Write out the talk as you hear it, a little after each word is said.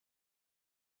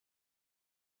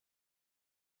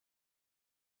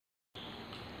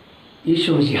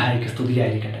ഈശോ മിശിഹായ്ക്ക്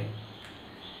സ്തുതിയായിരിക്കട്ടെ.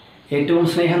 ഏറ്റവും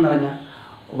സ്നേഹം നിറഞ്ഞ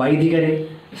വൈദികരെ,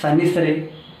 സന്യസ്തരെ,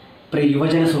 പ്രിയ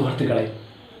യുവജന സുഹൃത്തുക്കളെ,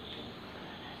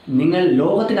 നിങ്ങൾ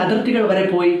ലോകത്തിൻ്റെ അതിർത്തികൾ വരെ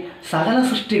പോയി സകല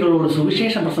സൃഷ്ടികളോട്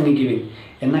സുവിശേഷം പ്രസംഗിക്കുവിൻ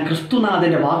എന്ന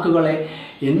ക്രിസ്തുനാഥൻ്റെ വാക്കുകളെ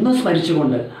എന്നും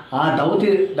സ്മരിച്ചുകൊണ്ട് ആ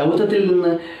ദൗത്യത്തിൽ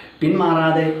നിന്ന്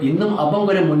പിന്മാറാതെ ഇന്നും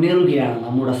അഭംഗുരം മുന്നേറുകയാണ്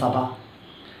നമ്മുടെ സഭ.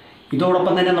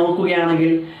 ഇതോടൊപ്പം തന്നെ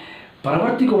നോക്കുകയാണെങ്കിൽ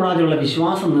പ്രവൃത്തി കൂടാതെയുള്ള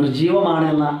വിശ്വാസം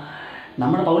നിർജീവമാണെന്ന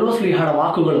നമ്മുടെ പൗലോസ് ശ്ലീഹായുടെ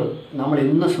വാക്കുകളും നമ്മൾ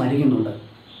എന്നും സ്മരിക്കുന്നുണ്ട്.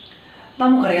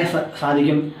 നമുക്കറിയാൻ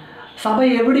സാധിക്കും, സഭ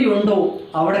എവിടെയുണ്ടോ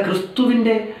അവിടെ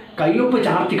ക്രിസ്തുവിൻ്റെ കയ്യൊപ്പ്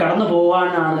ചാർത്തി കടന്നു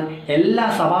പോകാനാണ് എല്ലാ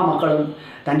സഭാ മക്കളും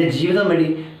തൻ്റെ ജീവിതം വഴി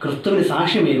ക്രിസ്തുവിന്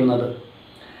സാക്ഷ്യമേകുന്നത്.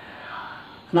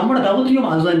 നമ്മുടെ ദൗത്യവും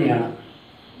അതുതന്നെയാണ്.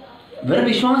 വെറും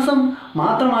വിശ്വാസം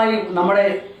മാത്രമായി നമ്മുടെ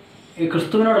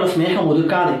ക്രിസ്തുവിനോടുള്ള സ്നേഹം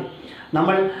ഒതുക്കാതെ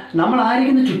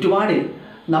നമ്മളായിരിക്കുന്ന ചുറ്റുപാടിൽ,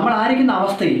 നമ്മളായിരിക്കുന്ന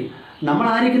അവസ്ഥയിൽ,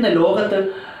 നമ്മളായിരിക്കുന്ന ലോകത്ത്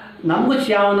നമുക്ക്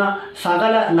ചെയ്യാവുന്ന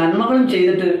സകല നന്മകളും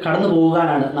ചെയ്തിട്ട് കടന്നു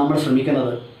പോകാനാണ് നമ്മൾ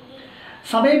ശ്രമിക്കുന്നത്.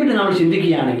 സഭയെപ്പറ്റി നമ്മൾ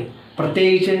ചിന്തിക്കുകയാണെങ്കിൽ,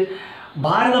 പ്രത്യേകിച്ച്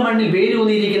ഭാരത മണ്ണിൽ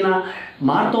വേരൂന്നിയിരിക്കുന്ന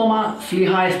മാർത്തോമ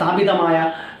ശ്ലീഹായ സ്ഥാപിതമായ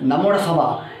നമ്മുടെ സഭ,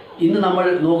 ഇന്ന് നമ്മൾ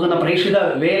നോക്കുന്ന പ്രേക്ഷിത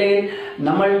വേലയിൽ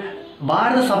നമ്മൾ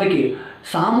ഭാരത സഭയ്ക്ക്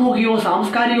സാമൂഹികവും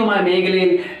സാംസ്കാരികവുമായ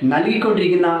മേഖലയിൽ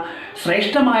നൽകിക്കൊണ്ടിരിക്കുന്ന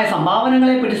ശ്രേഷ്ഠമായ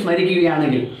സംഭാവനകളെപ്പറ്റി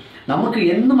സ്മരിക്കുകയാണെങ്കിൽ നമുക്ക്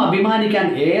എന്നും അഭിമാനിക്കാൻ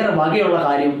ഏറെ വകയുള്ള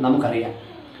കാര്യം നമുക്കറിയാം.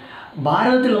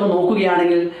 ഭാരതത്തിൽ നമ്മൾ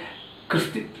നോക്കുകയാണെങ്കിൽ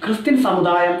ക്രിസ്ത്യൻ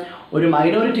സമുദായം ഒരു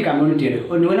മൈനോറിറ്റി കമ്മ്യൂണിറ്റിയാണ്,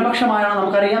 ഒരു ന്യൂനപക്ഷമായാണ്.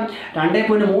 നമുക്കറിയാം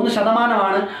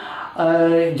 2.3%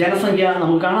 ജനസംഖ്യ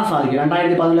നമുക്ക് കാണാൻ സാധിക്കും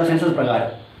 2014 സെൻസസ്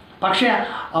പ്രകാരം. പക്ഷേ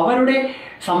അവരുടെ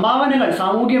സംഭാവനകൾ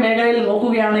സാമൂഹ്യ മേഖലയിൽ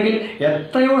നോക്കുകയാണെങ്കിൽ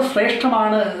എത്രയോ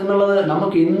ശ്രേഷ്ഠമാണ് എന്നുള്ളത്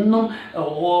നമുക്ക് ഇന്നും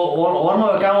ഓർമ്മ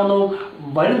വെക്കാവുന്നതും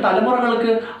വരും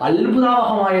തലമുറകൾക്ക്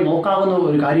അത്ഭുതാവഹമായി നോക്കാവുന്ന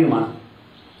ഒരു കാര്യമാണ്.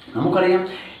 നമുക്കറിയാം,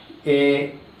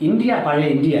 ഇന്ത്യ പഴയ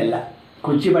ഇന്ത്യയല്ല,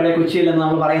 കൊച്ചി പഴയ കൊച്ചിയല്ലെന്ന്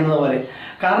നമ്മൾ പറയുന്നത് പോലെ.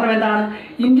 കാരണം എന്താണ്?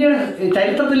 ഇന്ത്യയുടെ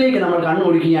ചരിത്രത്തിലേക്ക് നമ്മൾ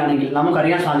കണ്ണോടിക്കുകയാണെങ്കിൽ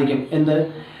നമുക്കറിയാൻ സാധിക്കും എന്ത്,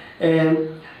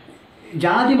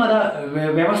 ജാതിമത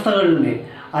വ്യവസ്ഥകളിൽ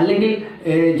അല്ലെങ്കിൽ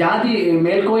ജാതി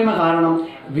മേൽക്കോയ്മ കാരണം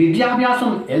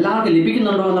വിദ്യാഭ്യാസം എല്ലാവർക്കും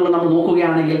ലഭിക്കുന്നുണ്ടോ എന്നുള്ളത് നമ്മൾ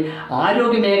നോക്കുകയാണെങ്കിൽ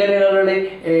ആരോഗ്യ മേഖലകളുടെ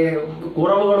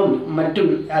കുറവുകളും മറ്റും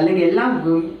അല്ലെങ്കിൽ എല്ലാം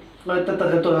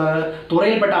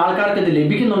തുറയിൽപ്പെട്ട ആൾക്കാർക്ക് ഇത്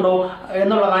ലഭിക്കുന്നുണ്ടോ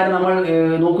എന്നുള്ള കാര്യം നമ്മൾ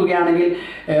നോക്കുകയാണെങ്കിൽ,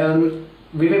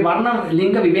 വർണ്ണ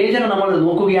ലിംഗ വിവേചനം നമ്മൾ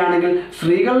നോക്കുകയാണെങ്കിൽ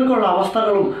സ്ത്രീകൾക്കുള്ള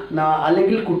അവസ്ഥകളും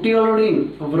അല്ലെങ്കിൽ കുട്ടികളുടെയും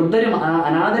വൃദ്ധരും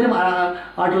അനാഥരും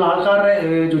ആയിട്ടുള്ള ആൾക്കാരുടെ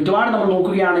ചുറ്റുപാട് നമ്മൾ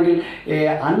നോക്കുകയാണെങ്കിൽ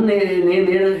അന്ന്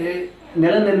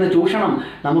നിലനിന്ന ചൂഷണം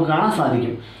നമുക്ക് കാണാൻ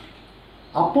സാധിക്കും.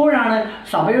 അപ്പോഴാണ്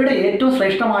സഭയുടെ ഏറ്റവും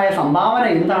ശ്രേഷ്ഠമായ സംഭാവന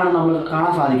എന്താണെന്ന് നമ്മൾ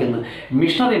കാണാൻ സാധിക്കുന്നത്.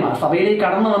 മിഷണറിമാർ, സഭയിലേക്ക്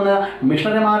കടന്നു വന്ന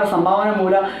മിഷണറിമാരുടെ സംഭാവന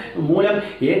മൂലം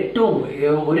ഏറ്റവും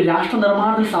ഒരു രാഷ്ട്ര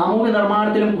നിർമ്മാണത്തിൽ, സാമൂഹ്യ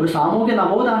നിർമ്മാണത്തിലും ഒരു സാമൂഹ്യ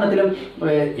നവോത്ഥാനത്തിലും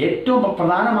ഏറ്റവും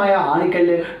പ്രധാനമായ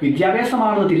ആണിക്കല്ല്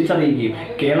വിദ്യാഭ്യാസമാണെന്ന് തിരിച്ചറിയുകയും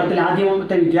കേരളത്തിൽ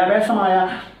ആദ്യത്തെ വിദ്യാഭ്യാസമായ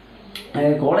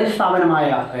കോളേജ് സ്ഥാപനമായ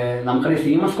നമുക്കറിയാം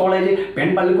S.M.Y.M കോളേജ്,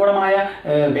 പെൺപള്ളിക്കൂടമായ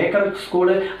ബേക്കർ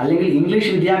സ്കൂള്, അല്ലെങ്കിൽ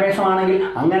ഇംഗ്ലീഷ് വിദ്യാഭ്യാസമാണെങ്കിൽ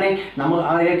അങ്ങനെ നമ്മൾ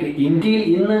ഇന്ത്യയിൽ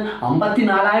ഇന്ന്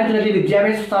 54,000-ലധികം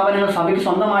വിദ്യാഭ്യാസ സ്ഥാപനങ്ങൾ സഭയ്ക്ക്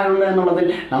സ്വന്തമായുണ്ട് എന്നുള്ളതിൽ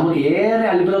നമുക്ക് ഏറെ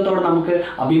അത്ഭുതത്തോടെ നമുക്ക്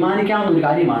അഭിമാനിക്കാവുന്ന ഒരു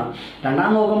കാര്യമാണ്.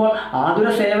 രണ്ടാം നോക്കുമ്പോൾ ആതുര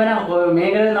സേവന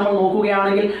മേഖലയിൽ നമ്മൾ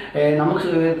നോക്കുകയാണെങ്കിൽ നമുക്ക്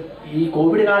ഈ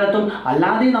കോവിഡ് കാലത്തും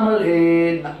അല്ലാതെ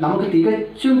നമുക്ക്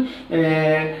തികച്ചും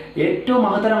ഏറ്റവും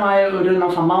മഹത്തരമായ ഒരു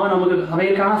സംഭാവന നമുക്ക്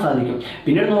സഭയിൽ കാണാൻ സാധിക്കും.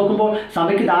 പിന്നീട് നോക്കുമ്പോൾ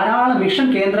സഭയ്ക്ക് ധാരാളം മിഷൻ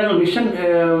കേന്ദ്രങ്ങൾ, മിഷൻ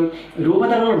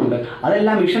രൂപതകളുമുണ്ട്.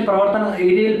 അതെല്ലാം മിഷൻ പ്രവർത്തന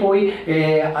ഏരിയയിൽ പോയി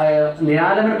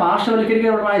നിരാലംബന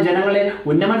പാർശ്വവൽക്കരിക്കപ്പെട്ട ജനങ്ങളെ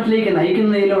ഉന്നമനത്തിലേക്ക്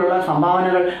നയിക്കുന്നതിലുള്ള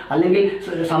സംഭാവനകൾ, അല്ലെങ്കിൽ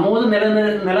സമൂഹത്തിൽ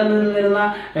നിലനിന്നിരുന്ന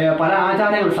പല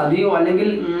ആചാരങ്ങൾ, സതിയോ അല്ലെങ്കിൽ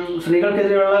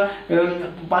സ്ത്രീകൾക്കെതിരെയുള്ള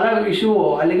പല ഇഷ്യൂവോ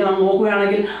അല്ലെങ്കിൽ നമ്മൾ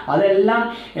നോക്കുകയാണെങ്കിൽ അതെല്ലാം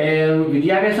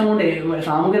വിദ്യാഭ്യാസം കൊണ്ട്,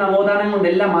 സാമൂഹിക നവോത്ഥാനം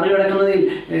കൊണ്ടെല്ലാം മറികടക്കുന്നതിൽ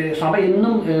സഭ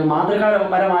എന്നും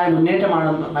മാതൃകാപരമായ മുന്നേറ്റമാണ്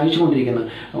നയിച്ചുകൊണ്ടിരിക്കുന്നത്.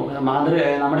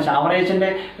 നമ്മുടെ ചാവറയച്ചൻ്റെ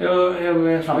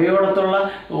സഭയോടത്തുള്ള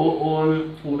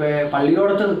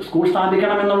പള്ളിയോടത്ത് സ്കൂൾ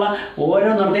സ്ഥാപിക്കണമെന്നുള്ള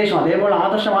ഓരോ നിർദ്ദേശവും അതേപോലെ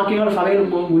ആദർശവാക്യങ്ങൾ സഭയിൽ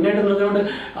മുന്നേറ്റം നിർത്തിക്കൊണ്ട്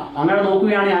അങ്ങനെ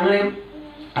നോക്കുകയാണെങ്കിൽ അങ്ങനെ,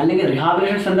 അല്ലെങ്കിൽ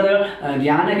റിഹാബിലിറ്റേഷൻ സെൻ്ററുകൾ,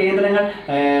 ധ്യാന കേന്ദ്രങ്ങൾ,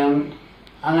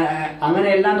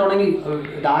 അങ്ങനെയെല്ലാം തുടങ്ങി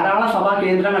ധാരാളം സഭാ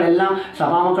കേന്ദ്രങ്ങളെല്ലാം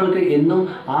സഭാമക്കൾക്ക് എന്നും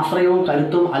ആശ്രയവും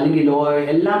കരുത്തും, അല്ലെങ്കിൽ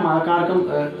എല്ലാ മതക്കാർക്കും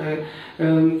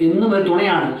എന്നും ഒരു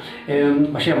തുണയാണ്.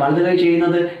 പക്ഷേ വലത് കൈ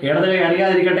ചെയ്യുന്നത് ഇടത് കൈ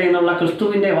അറിയാതിരിക്കട്ടെ എന്നുള്ള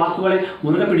ക്രിസ്തുവിൻ്റെ വാക്കുകളെ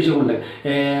മുറുകെ പിടിച്ചുകൊണ്ട്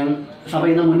സഭ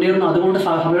ഇന്ന് മുന്നേറുന്നു. അതുകൊണ്ട്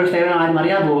സഭയുടെ സേവനം ആരും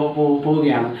അറിയാതെ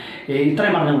പോവുകയാണ്.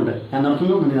 ഇത്രയും പറഞ്ഞുകൊണ്ട് ഞാൻ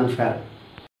നിർത്തുന്നു. നന്ദി, നമസ്കാരം.